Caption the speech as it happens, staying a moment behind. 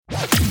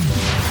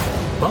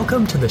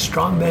Welcome to the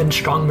Strong Men,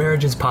 Strong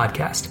Marriages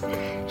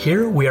podcast.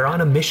 Here we are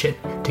on a mission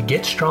to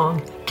get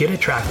strong, get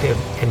attractive,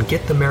 and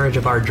get the marriage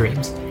of our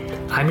dreams.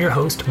 I'm your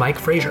host, Mike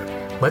Frazier.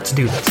 Let's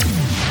do this.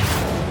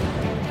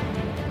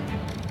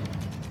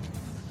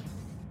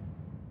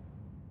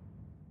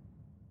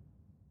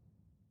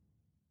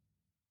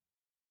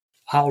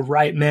 All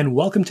right, men,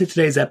 welcome to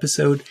today's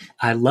episode.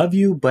 I love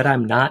you, but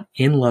I'm not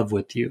in love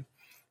with you.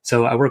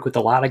 So I work with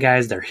a lot of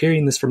guys. They're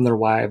hearing this from their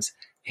wives,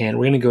 and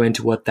we're going to go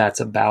into what that's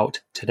about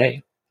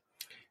today.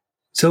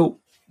 So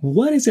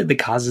what is it that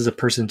causes a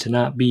person to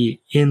not be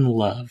in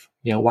love?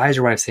 You know, why is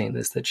your wife saying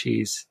this, that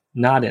she's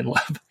not in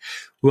love?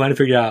 We want to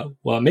figure out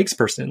what makes a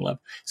person in love.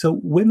 So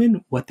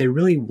women, what they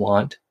really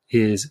want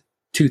is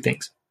two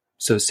things.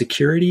 So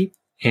security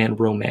and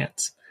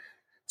romance.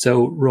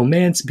 So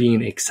romance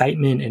being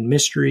excitement and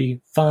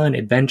mystery, fun,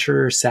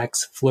 adventure,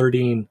 sex,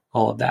 flirting,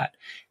 all of that.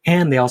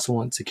 And they also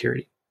want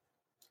security.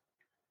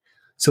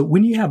 So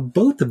when you have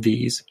both of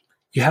these,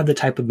 you have the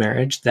type of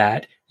marriage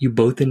that you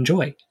both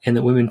enjoy and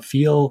that women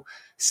feel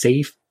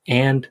safe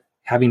and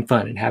having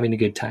fun and having a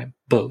good time,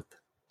 both.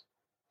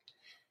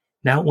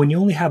 Now, when you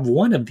only have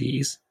one of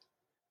these,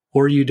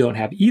 or you don't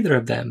have either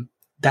of them,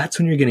 that's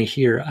when you're going to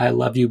hear, I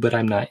love you, but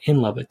I'm not in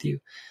love with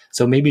you.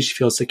 So maybe she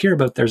feels secure,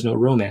 but there's no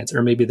romance,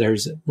 or maybe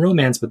there's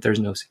romance, but there's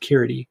no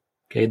security.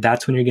 Okay.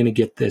 That's when you're going to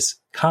get this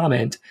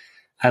comment,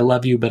 I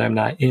love you, but I'm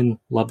not in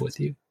love with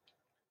you.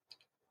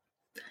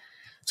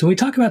 So when we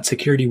talk about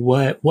security,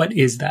 what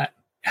is that?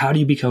 How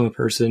do you become a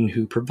person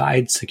who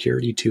provides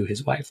security to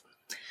his wife?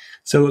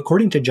 So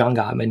according to John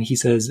Gottman, he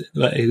says,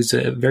 who's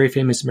a very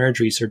famous marriage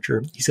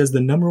researcher, he says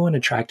the number one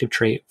attractive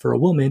trait for a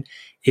woman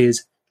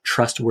is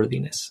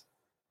trustworthiness.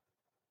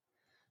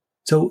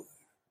 So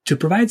to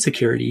provide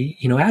security,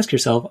 ask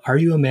yourself, are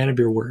you a man of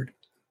your word?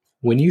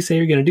 When you say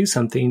you're going to do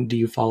something, do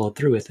you follow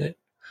through with it?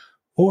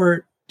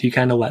 Or do you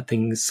kind of let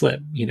things slip?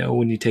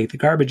 When you take the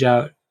garbage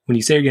out, when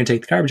you say you're going to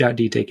take the garbage out,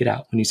 do you take it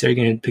out? When you say you're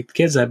going to pick the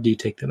kids up, do you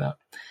take them out?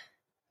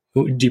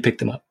 Do you pick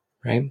them up,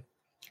 right?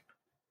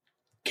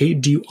 Okay,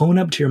 do you own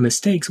up to your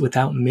mistakes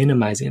without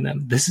minimizing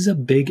them? This is a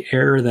big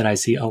error that I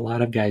see a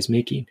lot of guys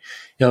making.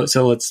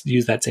 So let's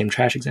use that same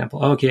trash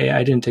example. Okay,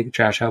 I didn't take the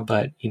trash out,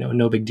 but,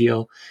 no big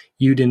deal.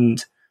 You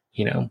didn't,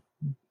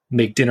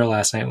 make dinner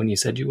last night when you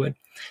said you would.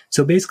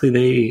 So basically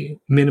they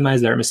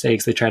minimize their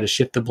mistakes. They try to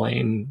shift the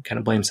blame, kind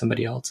of blame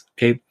somebody else.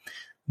 Okay,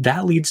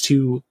 that leads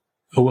to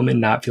a woman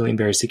not feeling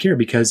very secure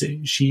because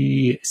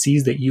she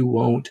sees that you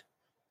won't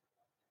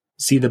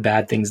see the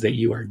bad things that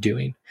you are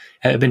doing.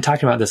 I've been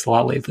talking about this a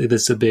lot lately.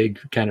 This is a big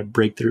kind of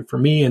breakthrough for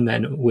me. And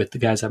then with the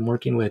guys I'm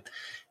working with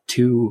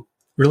to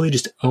really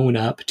just own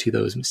up to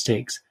those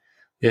mistakes.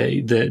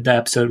 The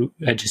episode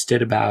I just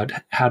did about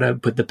how to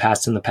put the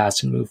past in the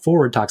past and move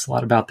forward talks a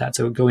lot about that.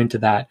 So go into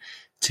that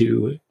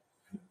to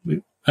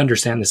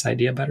understand this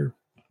idea better.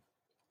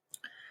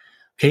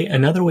 Okay.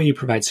 Another way you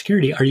provide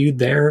security. Are you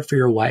there for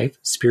your wife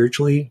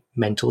spiritually,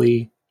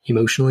 mentally,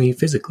 emotionally,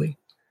 physically?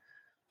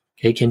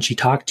 Okay. Can she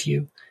talk to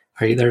you?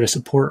 Are you there to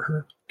support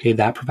her? Okay,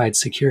 that provides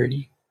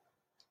security.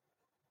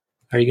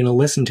 Are you going to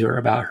listen to her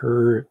about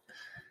her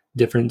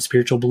different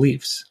spiritual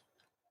beliefs?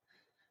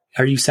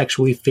 Are you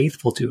sexually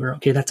faithful to her?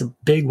 Okay, that's a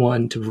big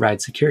one to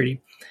provide security.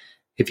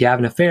 If you have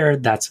an affair,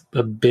 that's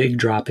a big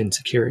drop in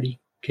security.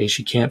 Okay,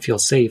 she can't feel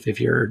safe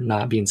if you're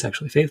not being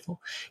sexually faithful.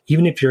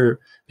 Even if you're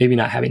maybe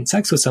not having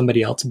sex with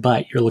somebody else,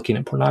 but you're looking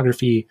at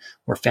pornography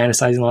or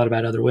fantasizing a lot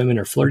about other women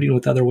or flirting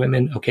with other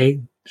women, okay,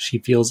 she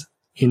feels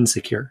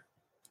insecure.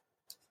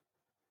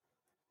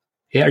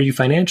 Okay, are you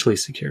financially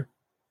secure?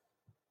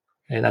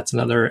 Okay, that's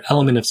another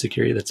element of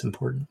security that's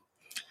important.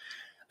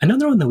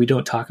 Another one that we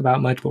don't talk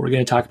about much, but we're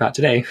going to talk about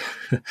today,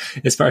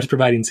 as far as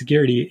providing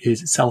security,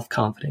 is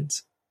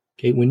self-confidence.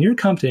 Okay, when you're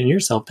confident in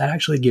yourself, that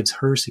actually gives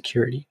her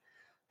security.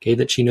 Okay,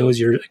 that she knows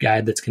you're a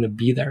guy that's going to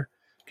be there.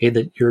 Okay,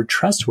 that you're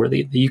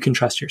trustworthy, that you can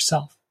trust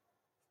yourself.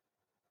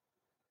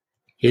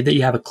 Okay, that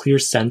you have a clear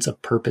sense of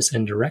purpose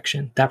and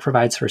direction. That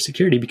provides her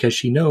security because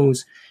she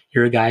knows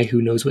you're a guy who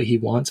knows what he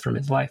wants from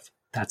his life.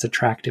 That's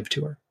attractive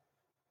to her.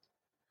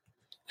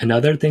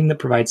 Another thing that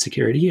provides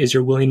security is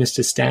your willingness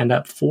to stand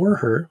up for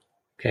her.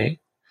 Okay.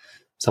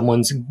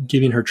 Someone's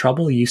giving her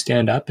trouble. You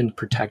stand up and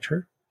protect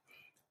her,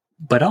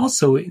 but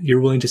also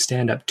you're willing to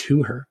stand up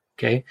to her.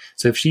 Okay.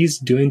 So if she's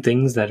doing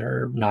things that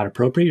are not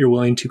appropriate, you're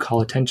willing to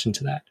call attention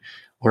to that.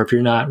 Or if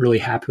you're not really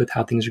happy with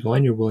how things are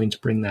going, you're willing to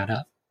bring that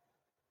up.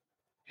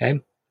 Okay.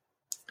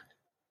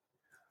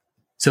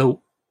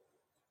 So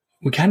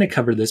we kind of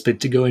covered this, but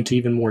to go into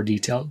even more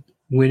detail,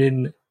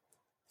 when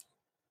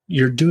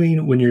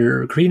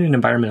you're creating an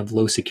environment of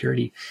low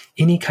security,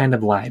 any kind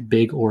of lie,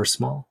 big or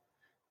small,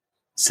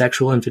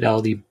 sexual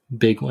infidelity,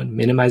 big one,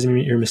 minimizing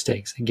your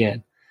mistakes,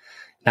 again,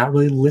 not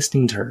really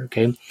listening to her.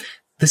 Okay.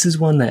 This is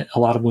one that a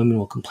lot of women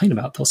will complain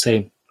about. They'll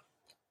say,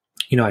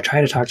 I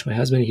try to talk to my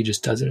husband. He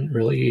just doesn't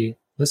really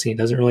listen. He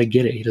doesn't really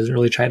get it. He doesn't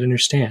really try to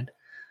understand.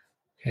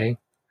 Okay.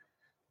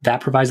 That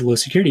provides a low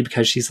security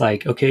because she's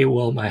like, okay,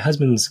 well, my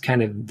husband's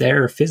kind of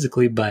there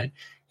physically, but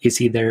is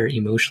he there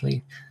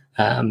emotionally?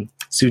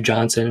 Sue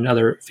Johnson,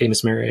 another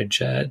famous marriage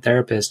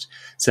therapist,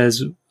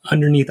 says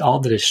underneath all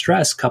the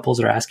distress, couples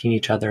are asking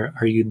each other,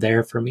 are you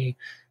there for me?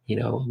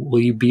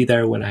 Will you be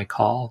there when I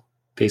call?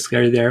 Basically,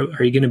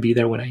 are you going to be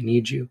there when I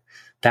need you?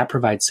 That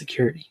provides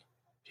security.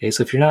 Okay.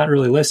 So if you're not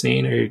really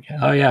listening, or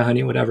oh yeah,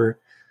 honey, whatever,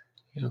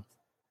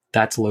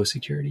 that's low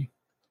security.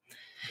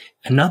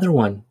 Another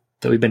one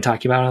that we've been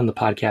talking about on the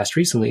podcast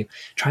recently,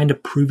 trying to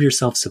prove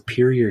yourself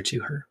superior to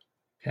her.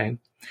 Okay.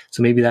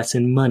 So maybe that's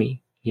in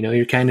money.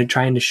 You're kind of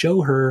trying to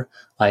show her,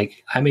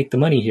 like, I make the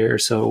money here.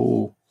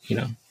 So,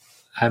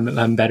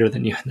 I'm better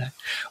than you in that.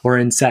 Or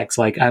in sex,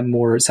 like, I'm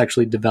more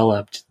sexually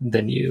developed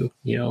than you,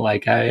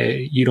 like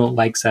you don't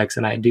like sex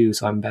and I do,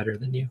 so I'm better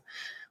than you.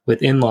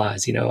 With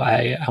in-laws,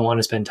 I want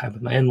to spend time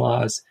with my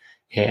in-laws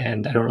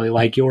and I don't really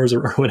like yours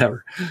or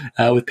whatever.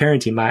 With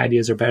parenting, my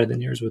ideas are better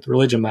than yours. With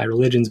religion, my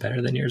religion's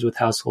better than yours. With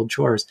household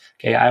chores,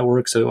 okay, I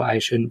work, so I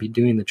shouldn't be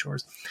doing the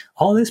chores.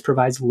 All this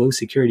provides low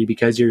security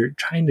because you're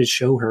trying to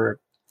show her,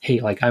 hey,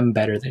 like, I'm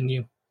better than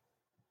you,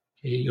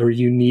 okay, or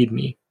you need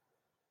me.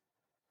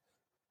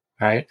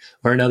 All right.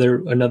 Or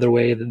another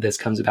way that this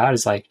comes about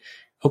is like,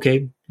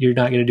 okay, you're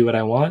not going to do what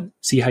I want.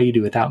 See how you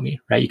do without me,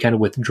 right? You kind of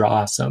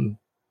withdraw some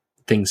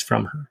things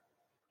from her.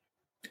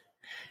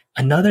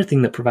 Another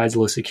thing that provides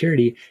low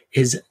security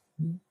is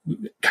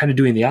kind of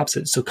doing the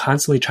opposite. So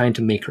constantly trying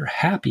to make her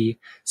happy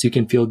so you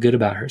can feel good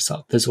about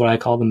herself. This is what I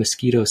call the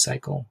mosquito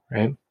cycle,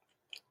 right?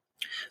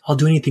 I'll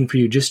do anything for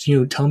you. Just,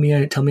 tell me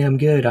I'm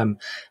good. I'm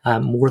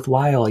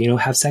worthwhile,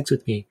 have sex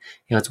with me.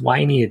 It's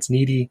whiny, it's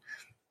needy.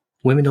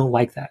 Women don't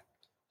like that.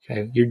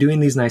 Okay. You're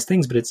doing these nice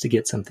things, but it's to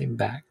get something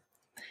back.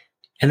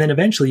 And then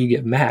eventually you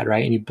get mad,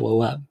 right? And you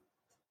blow up.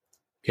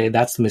 Okay.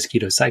 That's the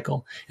mosquito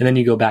cycle. And then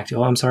you go back to,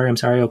 oh, I'm sorry.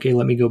 Okay.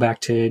 Let me go back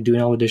to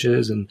doing all the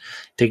dishes and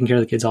taking care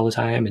of the kids all the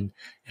time and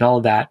all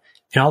of that.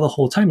 And all the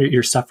whole time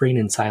you're suffering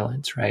in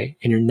silence, right?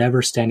 And you're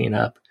never standing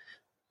up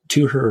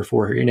to her or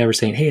for her. You're never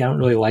saying, hey, I don't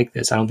really like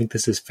this. I don't think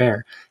this is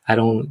fair. I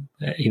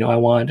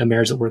want a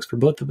marriage that works for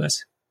both of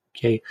us.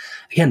 Okay.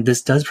 Again,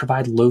 this does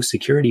provide low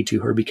security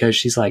to her because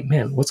she's like,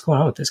 man, what's going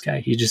on with this guy?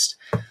 He says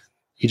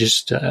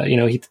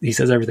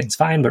everything's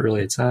fine, but really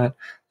it's not.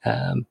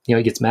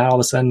 He gets mad all of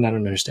a sudden. I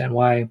don't understand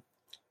why.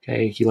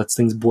 Okay. He lets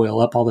things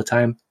boil up all the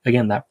time.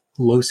 Again, that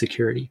low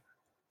security.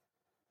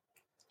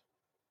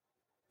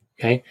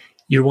 Okay.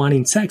 You're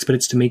wanting sex, but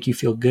it's to make you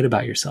feel good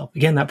about yourself.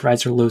 Again, that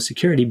provides her low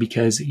security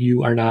because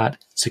you are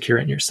not secure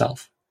in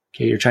yourself.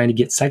 Okay. You're trying to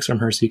get sex from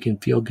her so you can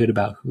feel good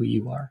about who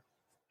you are.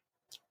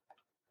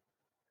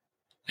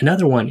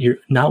 Another one, you're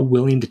not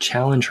willing to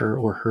challenge her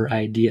or her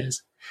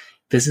ideas.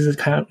 This is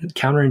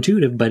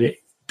counterintuitive, but it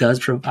does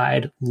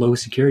provide low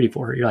security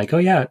for her. You're like, oh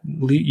yeah,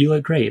 you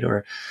look great.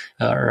 The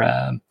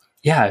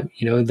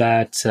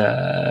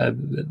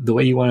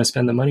way you want to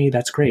spend the money,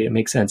 that's great. It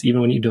makes sense, even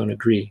when you don't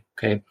agree.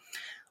 Okay.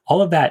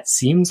 All of that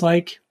seems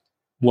like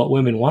what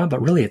women want,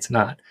 but really it's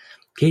not.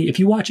 Okay. If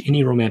you watch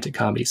any romantic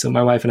comedy, so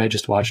my wife and I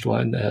just watched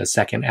one,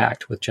 Second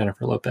Act with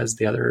Jennifer Lopez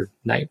the other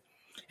night.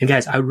 And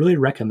guys, I really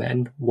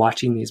recommend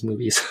watching these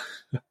movies.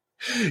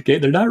 Okay,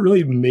 they're not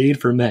really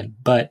made for men,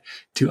 but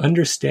to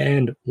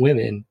understand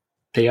women,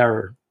 they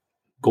are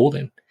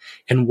golden.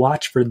 And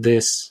watch for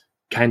this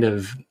kind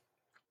of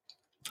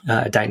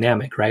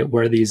dynamic, right?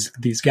 Where these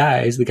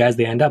guys, the guys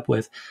they end up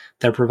with,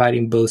 they're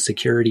providing both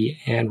security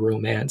and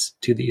romance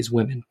to these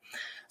women.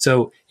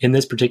 So in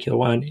this particular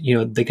one,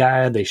 the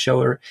guy, they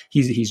show her,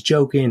 he's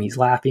joking, he's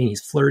laughing,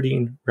 he's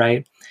flirting,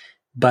 right?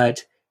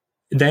 But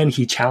then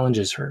he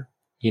challenges her.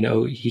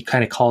 He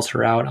kind of calls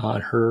her out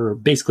on her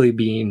basically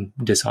being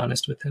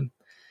dishonest with him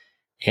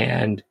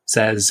and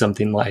says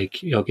something like,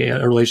 okay,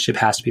 a relationship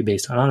has to be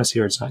based on honesty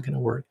or it's not going to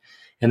work.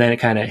 And then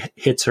it kind of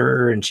hits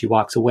her and she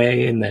walks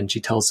away and then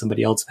she tells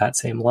somebody else that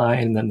same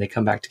line and then they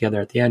come back together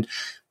at the end.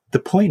 The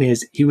point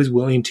is he was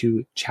willing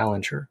to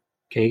challenge her.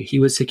 Okay. He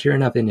was secure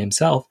enough in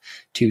himself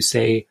to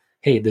say,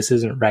 hey, this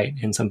isn't right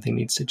and something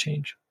needs to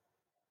change.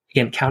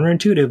 Again,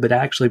 counterintuitive, but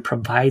actually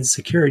provides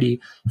security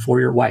for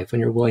your wife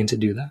when you're willing to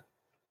do that.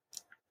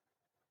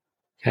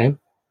 Okay.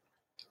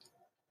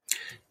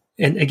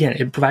 And again,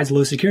 it provides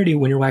low security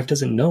when your wife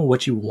doesn't know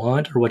what you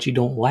want or what you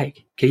don't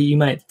like. Okay. You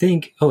might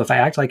think, oh, if I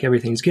act like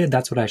everything's good,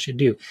 that's what I should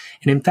do.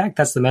 And in fact,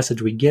 that's the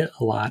message we get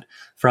a lot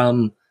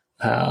from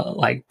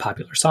like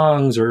popular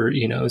songs or,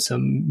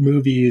 some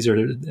movies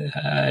or,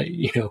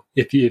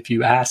 if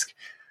you ask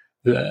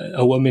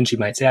a woman, she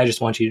might say, I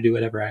just want you to do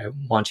whatever I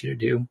want you to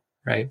do.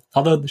 Right.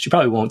 Although she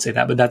probably won't say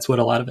that, but that's what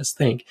a lot of us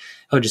think.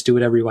 Oh, just do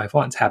whatever your wife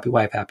wants. Happy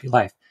wife, happy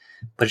life.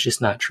 But it's just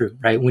not true,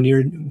 right? When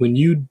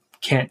you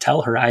can't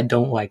tell her, I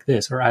don't like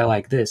this or I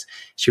like this,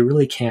 she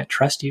really can't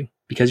trust you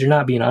because you're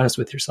not being honest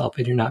with yourself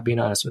and you're not being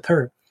honest with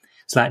her.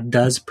 So that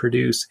does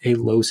produce a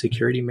low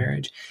security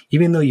marriage,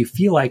 even though you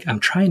feel like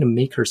I'm trying to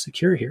make her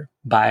secure here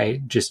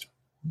by just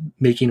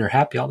making her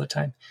happy all the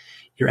time.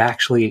 You're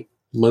actually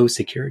low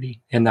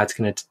security. And that's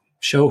going to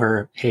show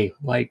her, hey,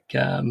 like,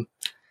 I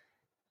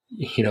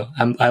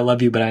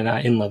love you, but I'm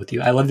not in love with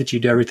you. I love that you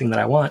do everything that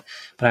I want,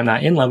 but I'm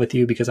not in love with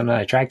you because I'm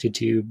not attracted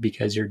to you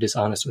because you're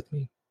dishonest with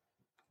me.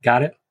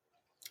 Got it?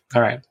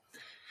 All right.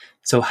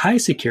 So high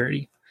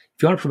security.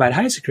 If you want to provide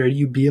high security,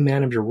 you be a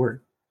man of your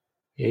word.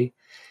 Okay.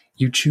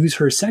 You choose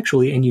her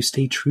sexually and you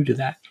stay true to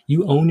that.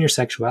 You own your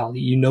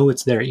sexuality. You know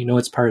it's there. You know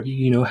it's part of you.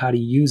 You know how to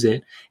use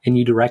it and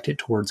you direct it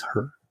towards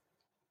her.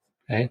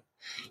 Okay.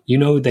 You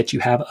know that you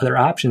have other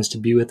options to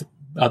be with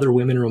other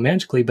women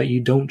romantically, but you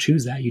don't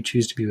choose that. You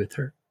choose to be with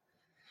her.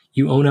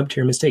 You own up to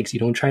your mistakes. You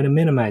don't try to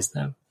minimize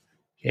them.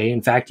 Okay.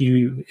 In fact,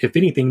 you, if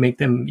anything, make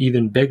them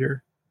even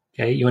bigger.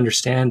 Okay. You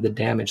understand the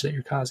damage that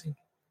you're causing.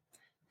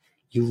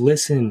 You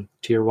listen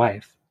to your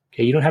wife.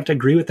 Okay. You don't have to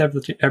agree with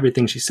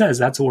everything she says.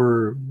 That's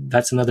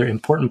another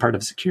important part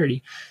of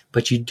security,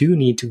 but you do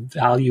need to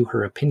value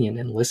her opinion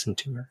and listen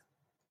to her.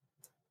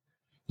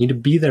 You need to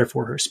be there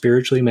for her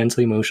spiritually,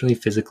 mentally, emotionally,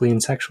 physically,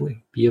 and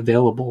sexually. Be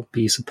available,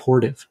 be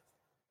supportive.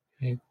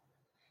 Okay.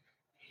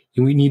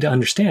 We need to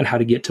understand how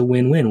to get to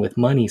win-win with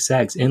money,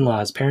 sex,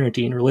 in-laws,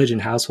 parenting, religion,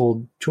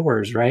 household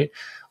chores, right?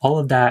 All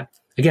of that.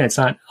 Again, it's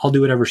not, I'll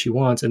do whatever she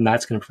wants and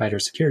that's going to provide her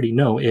security.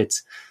 No,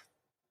 it's,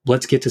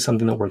 let's get to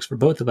something that works for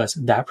both of us.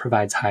 That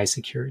provides high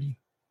security.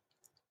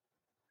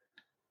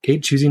 Okay,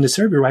 choosing to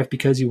serve your wife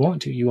because you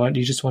want to. You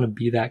just want to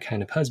be that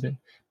kind of husband.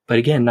 But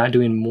again, not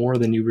doing more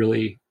than you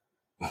really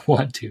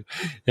want to.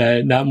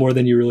 Not more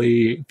than you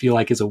really feel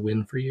like is a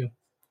win for you,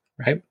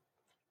 right?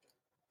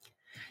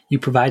 You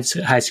provide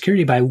high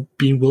security by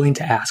being willing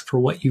to ask for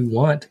what you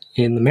want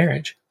in the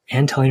marriage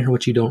and telling her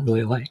what you don't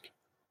really like.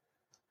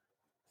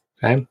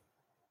 Okay? And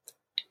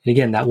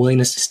again, that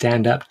willingness to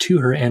stand up to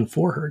her and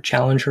for her,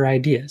 challenge her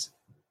ideas.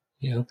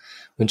 You know,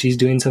 when she's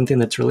doing something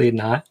that's really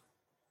not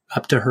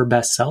up to her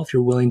best self,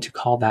 you're willing to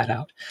call that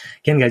out.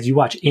 Again, guys, you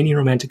watch any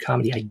romantic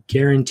comedy, I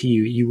guarantee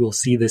you will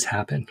see this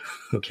happen.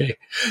 Okay.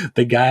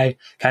 The guy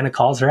kind of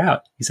calls her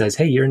out. He says,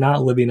 hey, you're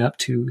not living up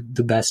to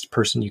the best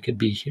person you could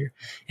be here.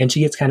 And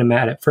she gets kind of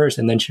mad at first,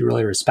 and then she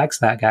really respects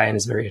that guy and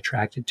is very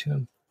attracted to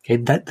him. Okay.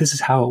 This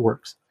is how it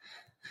works.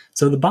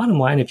 So the bottom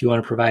line, if you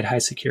want to provide high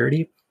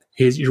security,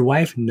 is your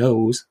wife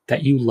knows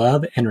that you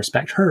love and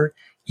respect her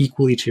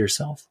equally to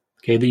yourself.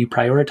 Okay, that you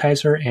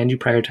prioritize her and you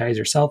prioritize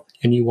yourself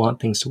and you want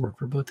things to work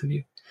for both of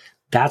you.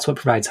 That's what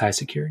provides high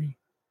security.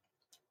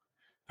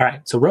 All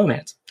right, so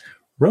romance.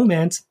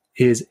 Romance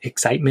is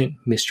excitement,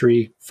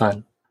 mystery,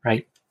 fun,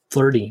 right?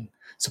 Flirting,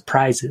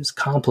 surprises,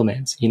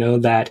 compliments,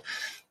 that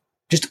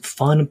just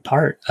fun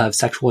part of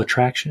sexual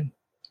attraction.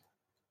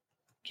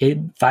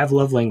 Okay, 5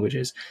 love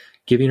languages.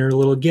 Giving her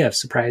little gifts,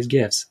 surprise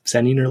gifts,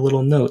 sending her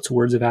little notes,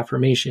 words of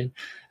affirmation,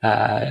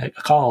 a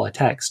call, a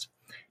text,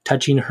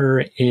 touching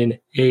her in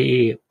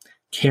a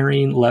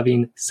caring,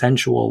 loving,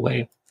 sensual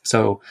way.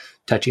 So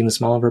touching the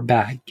small of her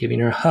back, giving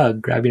her a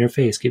hug, grabbing her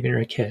face, giving her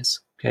a kiss.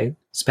 Okay.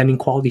 Spending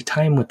quality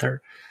time with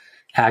her,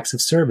 acts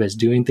of service,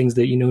 doing things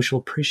that she'll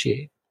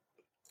appreciate.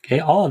 Okay.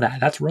 All of that,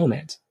 that's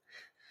romance.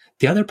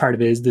 The other part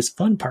of it is this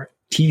fun part,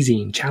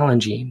 teasing,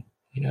 challenging,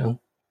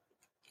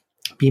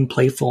 being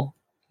playful,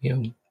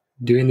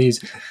 doing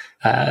these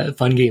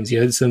fun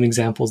games. Some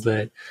examples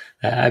that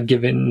I've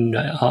given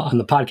on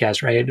the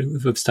podcast, right,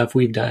 of stuff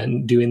we've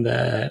done, doing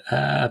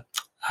the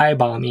eye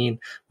bombing,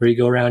 where you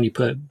go around, you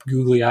put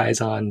googly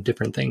eyes on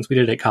different things. We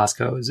did it at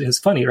Costco. It's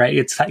funny, right?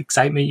 It's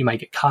excitement. You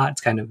might get caught.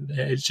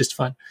 It's just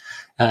fun.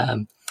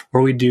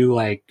 Or we do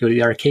go to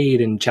the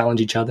arcade and challenge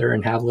each other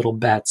and have little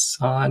bets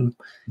on,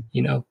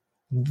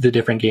 the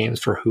different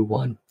games for who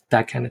won,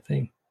 that kind of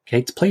thing. Okay.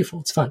 It's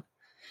playful. It's fun.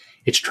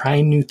 It's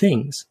trying new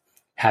things,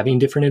 having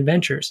different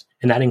adventures.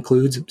 And that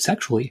includes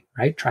sexually,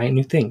 right? Trying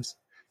new things,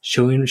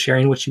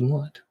 sharing what you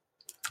want.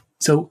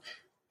 So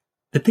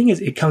the thing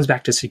is, it comes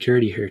back to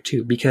security here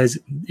too, because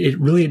it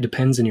really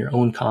depends on your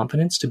own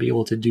confidence to be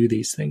able to do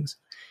these things.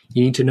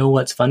 You need to know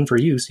what's fun for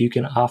you so you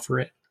can offer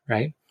it,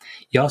 right?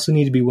 You also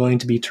need to be willing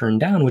to be turned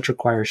down, which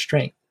requires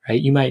strength,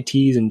 right? You might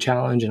tease and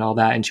challenge and all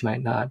that, and she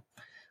might not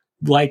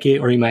like it,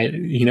 or you might,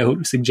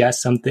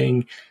 suggest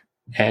something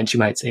and she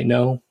might say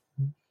no.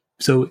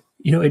 So,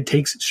 it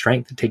takes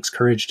strength. It takes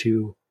courage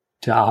to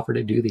offer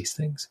to do these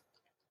things.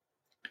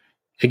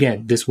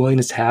 Again, this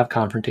willingness to have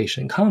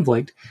confrontation and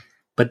conflict,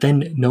 but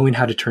then knowing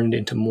how to turn it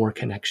into more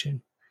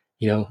connection,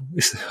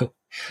 So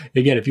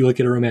again, if you look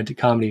at a romantic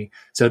comedy,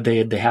 so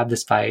they have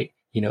this fight,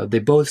 they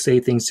both say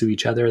things to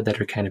each other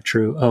that are kind of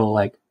true. Oh,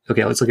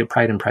 okay, let's look at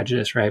Pride and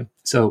Prejudice, right?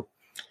 So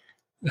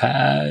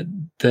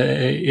in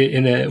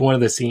one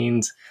of the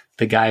scenes,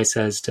 the guy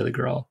says to the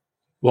girl,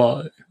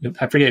 well,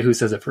 I forget who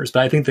says it first,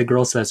 but I think the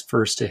girl says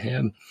first to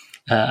him,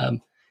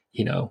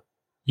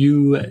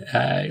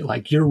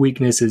 your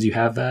weakness is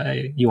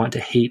you want to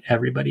hate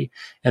everybody.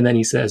 And then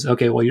he says,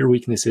 okay, well, your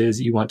weakness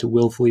is you want to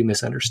willfully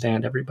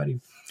misunderstand everybody.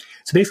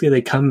 So basically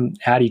they come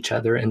at each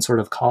other and sort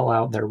of call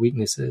out their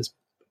weaknesses,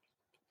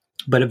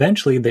 but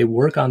eventually they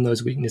work on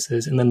those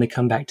weaknesses and then they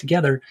come back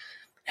together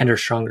and are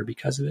stronger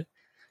because of it.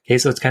 Okay.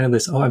 So it's kind of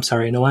this, oh, I'm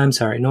sorry. No, I'm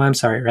sorry. No, I'm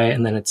sorry. Right.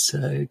 And then it's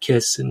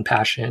kiss and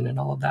passion and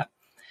all of that.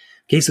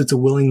 Okay. So it's a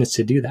willingness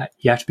to do that.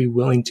 You have to be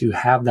willing to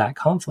have that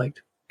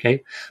conflict.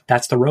 Okay.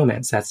 That's the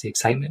romance. That's the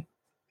excitement.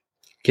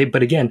 Okay.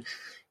 But again,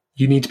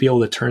 you need to be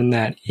able to turn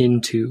that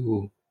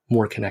into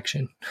more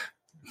connection,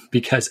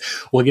 because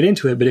we'll get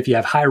into it. But if you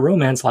have high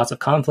romance, lots of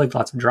conflict,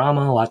 lots of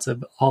drama, lots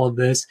of all of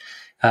this,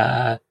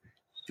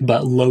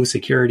 but low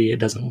security, it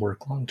doesn't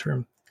work long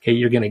term. Okay,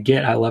 you're going to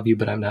get, I love you,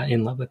 but I'm not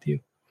in love with you.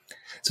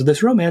 So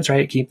this romance,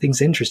 right, keep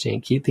things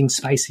interesting, keep things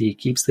spicy,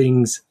 keeps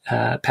things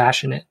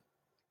passionate.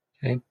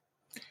 Okay.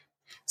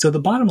 So the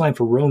bottom line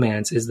for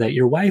romance is that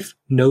your wife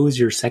knows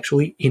you're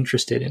sexually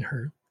interested in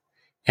her,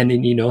 and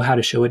then you know how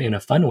to show it in a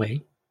fun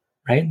way,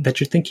 right? That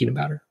you're thinking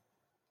about her.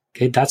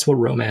 Okay, that's what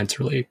romance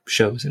really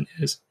shows and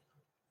is.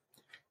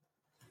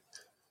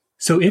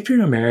 So if you're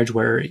in a marriage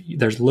where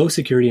there's low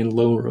security and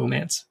low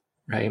romance,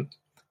 right,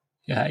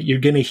 you're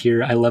going to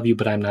hear, I love you,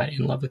 but I'm not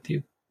in love with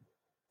you.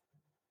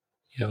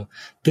 You know,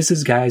 this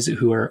is guys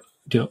who are,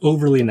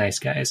 overly nice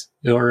guys,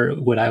 or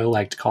what I would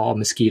like to call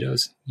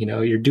mosquitoes.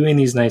 You're doing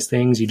these nice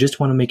things. You just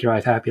want to make your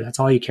wife happy. That's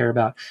all you care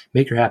about.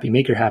 Make her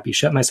happy,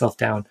 shut myself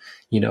down.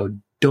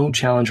 Don't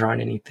challenge her on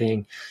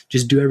anything.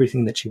 Just do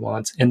everything that she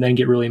wants, and then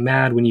get really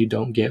mad when you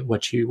don't get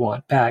what you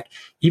want back,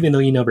 even though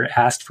you never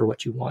asked for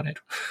what you wanted.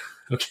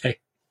 Okay.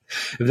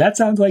 If that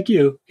sounds like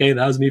you, okay,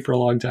 that was me for a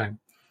long time.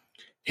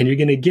 And you're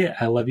going to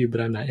get, I love you, but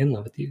I'm not in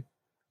love with you.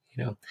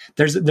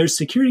 There's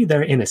security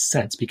there in a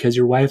sense, because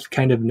your wife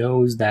kind of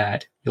knows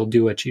that you'll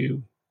do what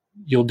she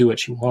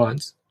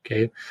wants.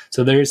 Okay.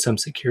 So there is some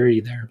security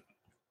there,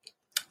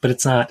 but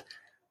it's not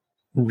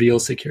real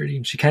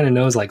security. She kind of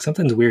knows like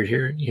something's weird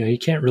here. You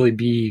can't really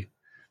be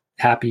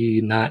happy,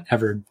 not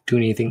ever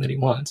doing anything that he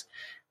wants.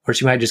 Or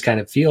she might just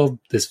kind of feel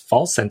this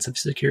false sense of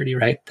security,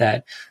 right?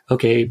 That,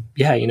 okay,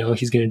 yeah,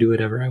 he's going to do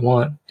whatever I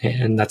want,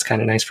 and that's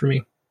kind of nice for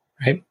me,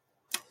 right?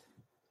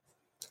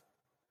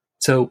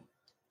 So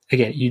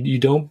again,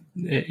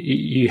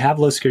 you have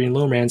low security and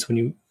low romance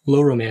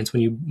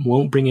when you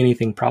won't bring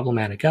anything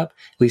problematic up,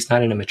 at least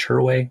not in a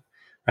mature way,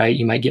 right?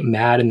 You might get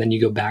mad and then you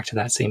go back to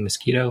that same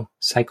mosquito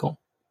cycle.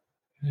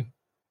 Okay?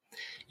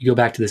 You go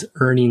back to this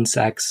earning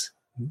sex,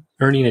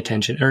 earning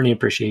attention, earning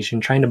appreciation,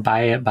 trying to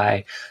buy it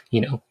by,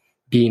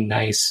 being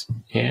nice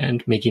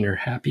and making her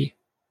happy.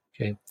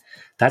 Okay.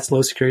 That's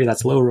low security.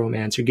 That's low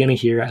romance. You're going to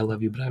hear, I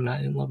love you, but I'm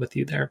not in love with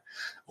you there.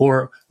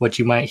 Or what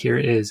you might hear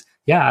is,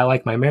 yeah, I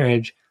like my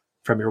marriage,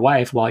 from your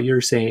wife, while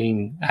you're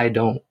saying, I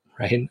don't,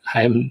 right?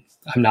 I'm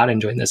not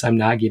enjoying this. I'm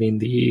not getting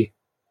the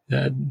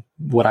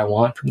what I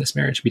want from this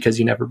marriage, because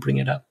you never bring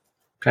it up.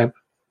 Okay.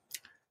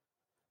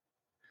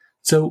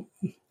 So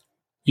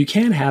you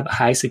can have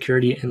high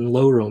security and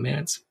low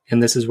romance.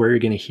 And this is where you're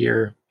going to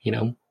hear,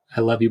 I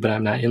love you, but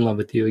I'm not in love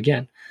with you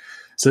again.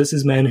 So this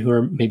is men who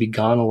are maybe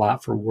gone a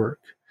lot for work.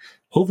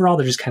 Overall,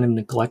 they're just kind of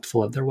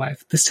neglectful of their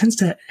wife. This tends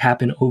to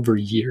happen over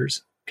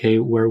years, okay,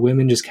 where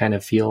women just kind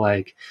of feel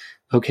like,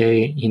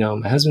 okay,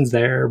 my husband's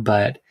there,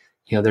 but,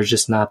 there's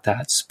just not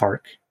that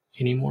spark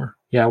anymore.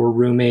 Yeah, we're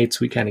roommates.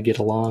 We kind of get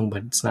along,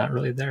 but it's not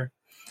really there.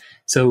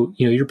 So,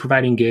 you're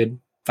providing good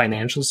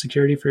financial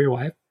security for your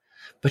wife,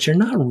 but you're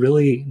not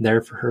really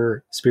there for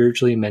her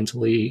spiritually,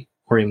 mentally,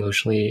 or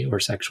emotionally, or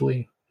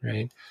sexually,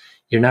 right?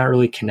 You're not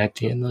really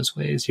connecting in those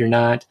ways. You're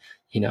not,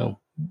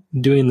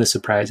 doing the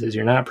surprises.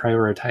 You're not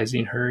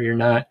prioritizing her. You're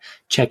not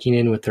checking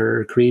in with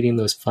her, creating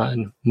those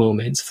fun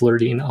moments,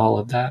 flirting, all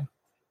of that.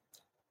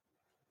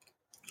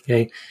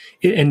 Okay.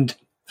 And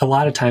a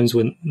lot of times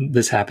when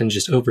this happens,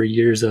 just over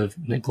years of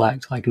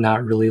neglect, like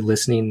not really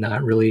listening,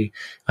 not really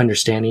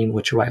understanding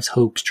what your wife's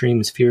hopes,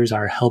 dreams, fears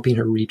are, helping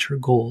her reach her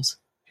goals.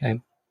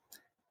 Okay.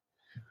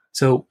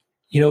 So,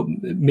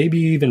 maybe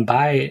you even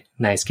buy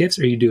nice gifts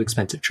or you do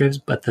expensive trips,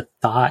 but the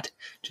thought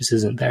just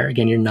isn't there.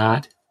 Again, you're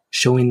not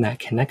showing that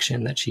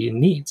connection that she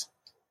needs.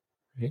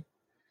 Right?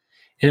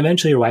 And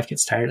eventually your wife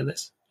gets tired of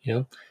this.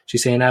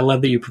 She's saying, I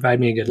love that you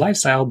provide me a good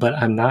lifestyle, but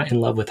I'm not in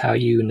love with how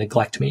you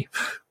neglect me.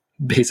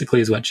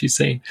 Basically is what she's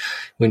saying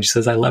when she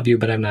says, I love you,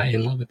 but I'm not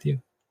in love with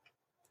you.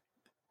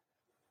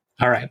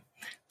 All right.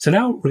 So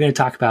now we're going to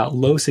talk about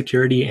low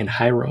security and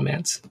high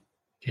romance.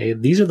 Okay.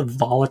 These are the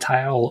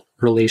volatile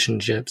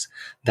relationships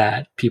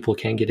that people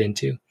can get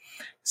into.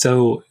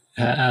 So,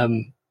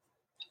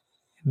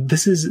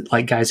 this is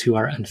like guys who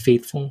are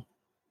unfaithful,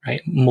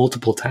 right?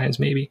 Multiple times,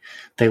 maybe.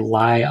 They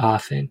lie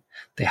often.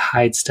 They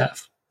hide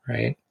stuff,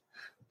 right?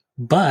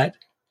 But,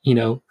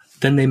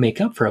 then they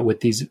make up for it with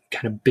these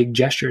kind of big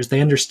gestures.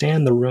 They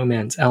understand the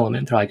romance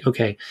element. They're like,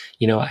 okay,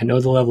 I know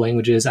the love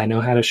languages. I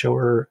know how to show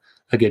her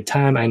a good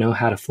time. I know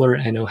how to flirt.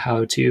 I know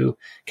how to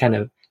kind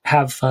of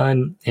have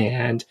fun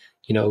and,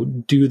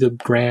 do the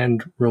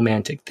grand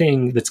romantic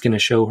thing that's going to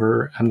show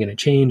her I'm going to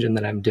change and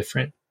that I'm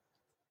different,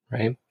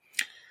 right?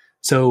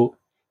 So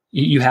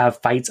you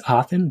have fights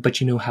often, but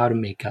you know how to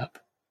make up,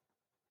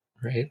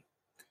 right?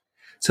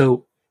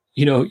 So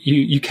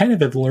you kind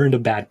of have learned a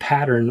bad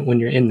pattern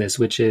when you're in this,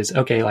 which is,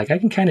 okay, like I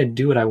can kind of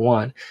do what I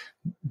want,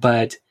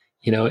 but,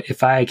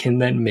 if I can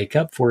then make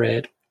up for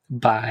it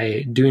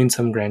by doing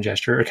some grand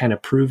gesture or kind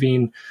of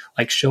proving,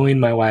 like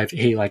showing my wife,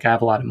 hey, like I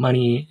have a lot of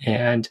money,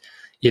 and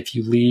if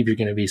you leave, you're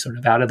going to be sort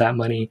of out of that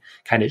money,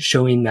 kind of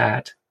showing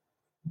that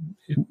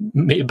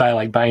by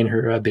like buying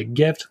her a big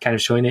gift, kind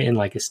of showing it in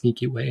like a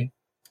sneaky way.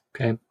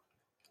 Okay.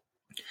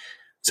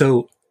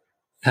 So,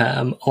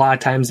 a lot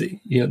of times,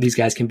 these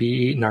guys can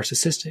be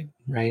narcissistic,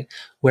 right?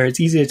 Where it's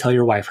easy to tell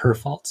your wife her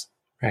faults,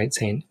 right?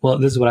 Saying, well,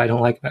 this is what I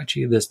don't like about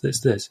you. This,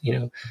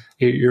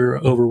 you're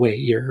overweight.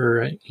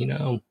 You're,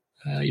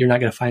 You're not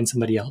going to find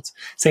somebody else.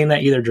 Saying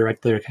that either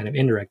directly or kind of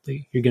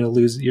indirectly. You're going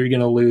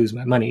to lose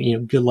my money.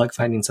 Good luck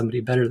finding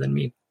somebody better than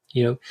me.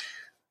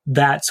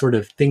 That sort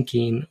of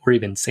thinking, or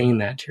even saying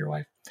that to your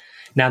wife.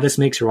 Now, this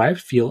makes your wife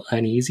feel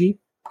uneasy.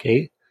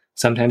 Okay.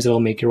 Sometimes it'll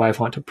make your wife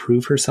want to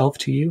prove herself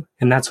to you.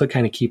 And that's what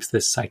kind of keeps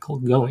this cycle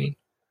going.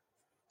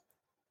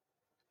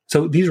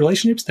 So these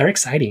relationships, they're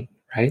exciting,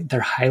 right? They're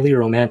highly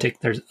romantic.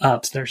 There's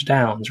ups, there's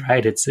downs,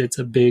 right? It's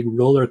a big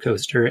roller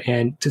coaster.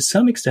 And to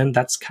some extent,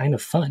 that's kind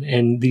of fun.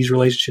 And these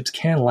relationships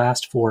can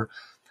last for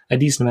a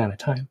decent amount of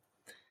time.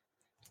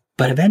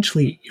 But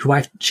eventually, your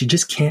wife, she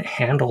just can't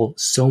handle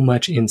so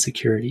much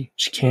insecurity.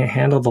 She can't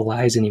handle the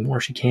lies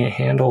anymore. She can't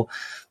handle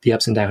the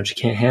ups and downs. She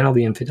can't handle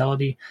the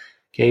infidelity.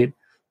 Okay,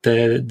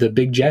 the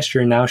big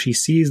gesture, now she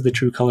sees the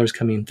true colors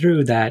coming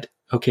through that,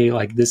 okay,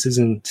 like this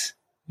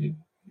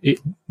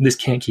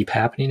can't keep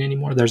happening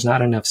anymore. There's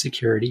not enough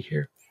security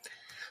here.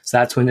 So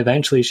that's when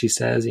eventually she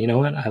says, you know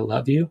what, I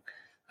love you.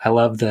 I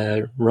love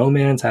the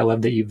romance. I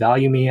love that you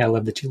value me. I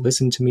love that you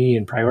listen to me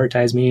and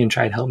prioritize me and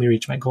try to help me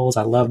reach my goals.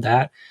 I love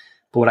that.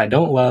 But what I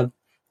don't love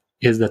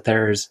is that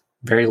there's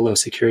very low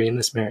security in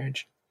this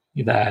marriage,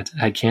 that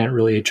I can't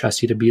really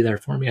trust you to be there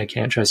for me. I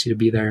can't trust you to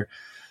be there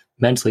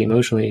mentally,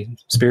 emotionally,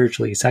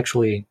 spiritually,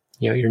 sexually.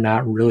 You're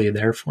not really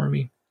there for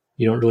me.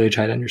 You don't really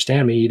try to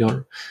understand me. You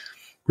don't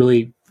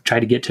really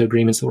try to get to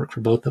agreements that work for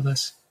both of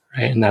us,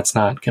 right? And that's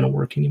not going to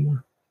work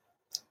anymore.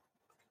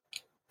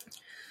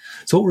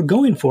 So what we're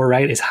going for,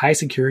 right, is high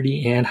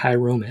security and high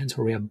romance,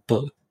 where we have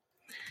both.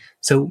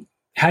 So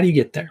how do you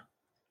get there?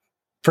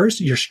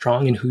 First, you're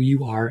strong in who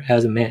you are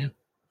as a man,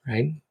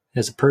 right?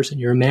 As a person,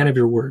 you're a man of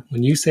your word.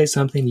 When you say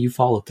something, you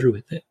follow through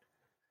with it.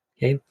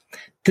 Okay.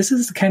 This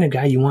is the kind of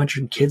guy you want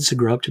your kids to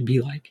grow up to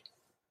be like.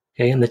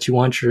 Okay. And that you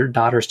want your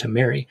daughters to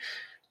marry,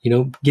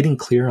 getting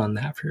clear on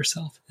that for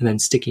yourself and then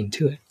sticking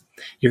to it.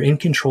 You're in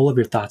control of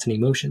your thoughts and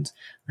emotions,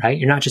 right?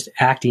 You're not just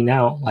acting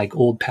out like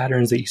old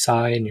patterns that you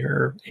saw in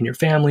your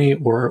family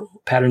or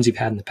patterns you've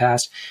had in the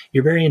past.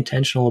 You're very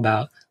intentional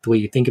about the way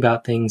you think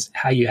about things,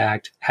 how you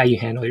act, how you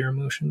handle your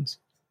emotions.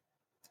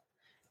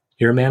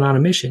 You're a man on a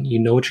mission. You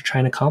know what you're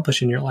trying to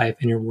accomplish in your life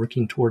and you're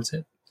working towards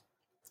it.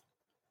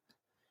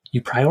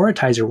 You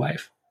prioritize your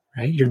wife,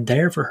 right? You're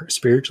there for her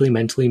spiritually,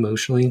 mentally,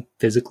 emotionally,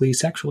 physically,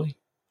 sexually.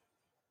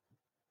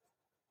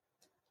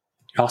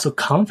 You're also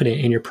confident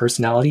in your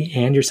personality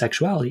and your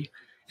sexuality,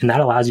 and that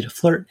allows you to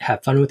flirt,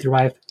 have fun with your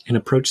wife, and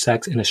approach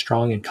sex in a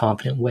strong and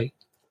confident way.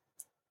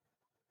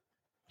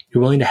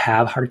 You're willing to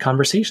have hard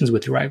conversations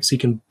with your wife so you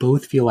can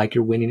both feel like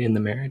you're winning in the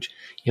marriage.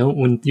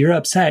 When you're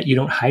upset, you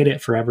don't hide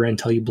it forever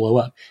until you blow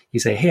up. You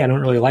say, hey, I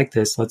don't really like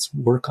this. Let's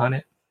work on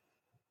it.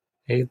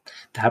 Okay?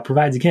 That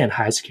provides, again,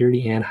 high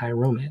security and high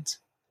romance.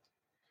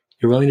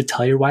 You're willing to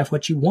tell your wife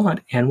what you want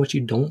and what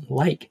you don't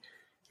like.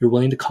 You're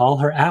willing to call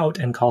her out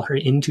and call her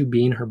into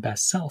being her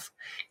best self.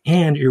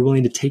 And you're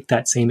willing to take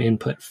that same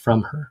input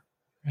from her,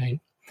 right?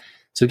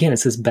 So again,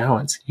 it's this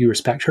balance. You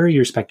respect her, you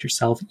respect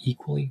yourself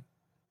equally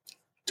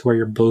to where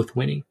you're both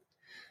winning.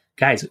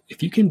 Guys,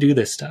 if you can do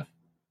this stuff,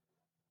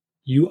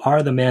 you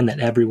are the man that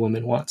every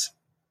woman wants,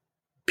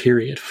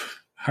 period.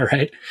 All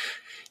right?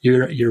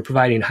 You're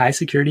providing high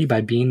security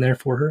by being there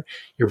for her.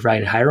 You're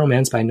providing high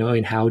romance by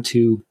knowing how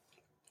to,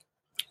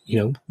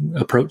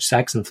 approach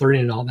sex and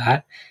flirting and all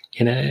that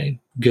in a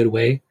good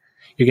way.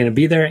 You're going to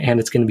be there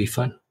and it's going to be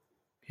fun.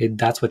 Okay?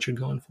 That's what you're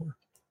going for.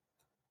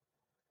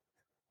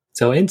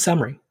 So in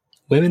summary,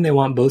 women, they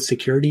want both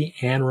security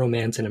and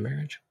romance in a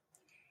marriage.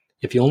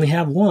 If you only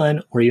have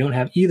one or you don't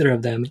have either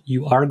of them,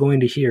 you are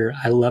going to hear,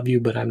 I love you,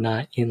 but I'm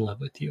not in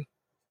love with you.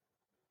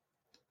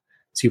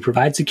 So you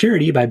provide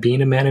security by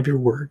being a man of your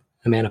word,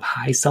 a man of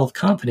high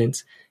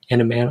self-confidence,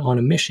 and a man on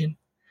a mission.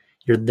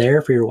 You're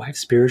there for your wife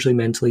spiritually,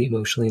 mentally,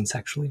 emotionally, and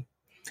sexually.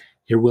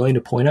 You're willing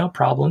to point out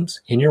problems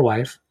in your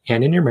wife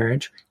and in your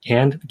marriage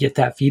and get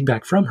that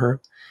feedback from her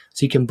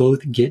so you can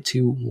both get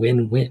to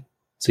win-win.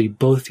 So you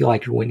both feel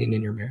like you're winning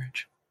in your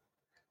marriage.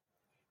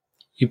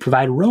 You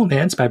provide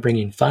romance by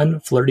bringing fun,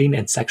 flirting,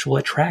 and sexual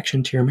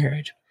attraction to your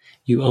marriage.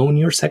 You own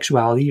your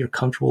sexuality, you're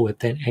comfortable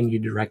with it, and you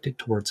direct it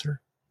towards her.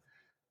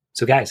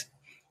 So guys,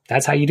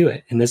 that's how you do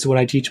it. And this is what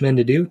I teach men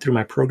to do through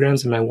my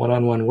programs and my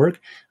one-on-one work.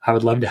 I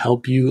would love to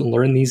help you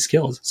learn these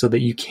skills so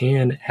that you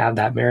can have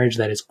that marriage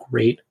that is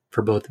great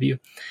for both of you.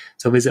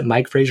 So visit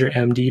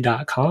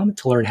MikeFrazierMD.com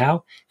to learn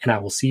how, and I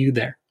will see you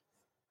there.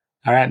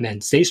 All right,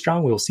 men, stay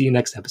strong. We will see you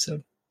next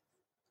episode.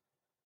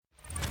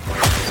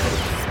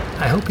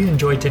 I hope you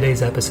enjoyed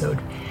today's episode.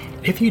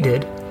 If you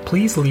did,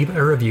 please leave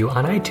a review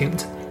on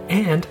iTunes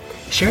and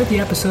share the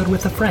episode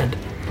with a friend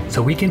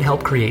so we can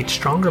help create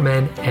stronger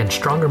men and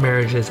stronger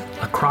marriages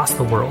across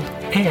the world.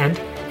 And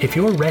if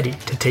you're ready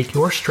to take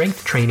your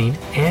strength training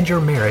and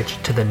your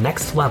marriage to the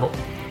next level,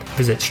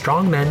 visit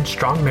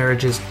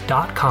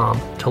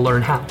strongmenstrongmarriages.com to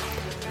learn how.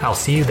 I'll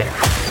see you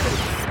there.